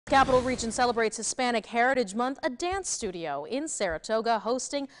Capital Region celebrates Hispanic Heritage Month. A dance studio in Saratoga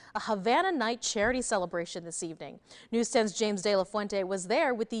hosting a Havana Night charity celebration this evening. News 10's James De La Fuente was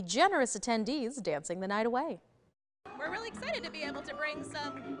there with the generous attendees dancing the night away. We're really excited to be able to bring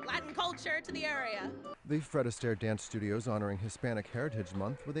some Latin culture to the area. The Fred Astaire Dance Studios honoring Hispanic Heritage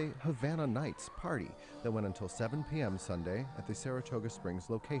Month with a Havana Nights party that went until 7 p.m. Sunday at the Saratoga Springs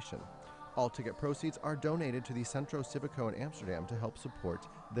location. All ticket proceeds are donated to the Centro Civico in Amsterdam to help support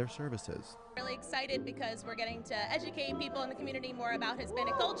their services. Really excited because we're getting to educate people in the community more about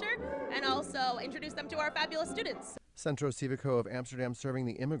Hispanic culture and also introduce them to our fabulous students. Centro Civico of Amsterdam serving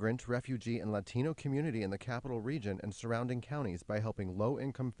the immigrant, refugee, and Latino community in the capital region and surrounding counties by helping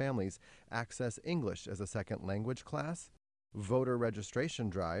low-income families access English as a second language class, voter registration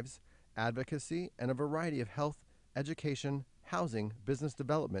drives, advocacy, and a variety of health, education, housing, business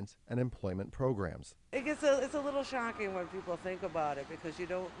development, and employment programs. It's a little shocking when people think about it because you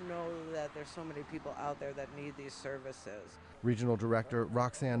don't know that there's so many people out there that need these services. Regional Director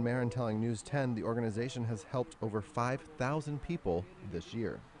Roxanne Marin telling News 10 the organization has helped over 5,000 people this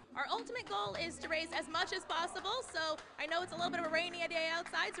year. Our ultimate goal is to raise as much as possible, so I know it's a little bit of a rainy day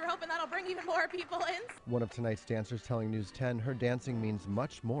outside, so we're hoping that'll bring even more people in. One of tonight's dancers telling News 10 her dancing means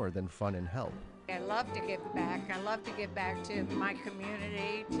much more than fun and help. I love to give back. I love to give back to my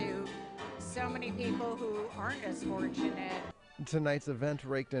community, to so many people who aren't as fortunate. Tonight's event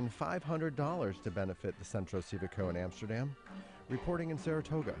raked in $500 to benefit the Centro Civico in Amsterdam. Reporting in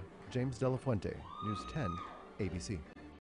Saratoga, James De La Fuente, News 10, ABC.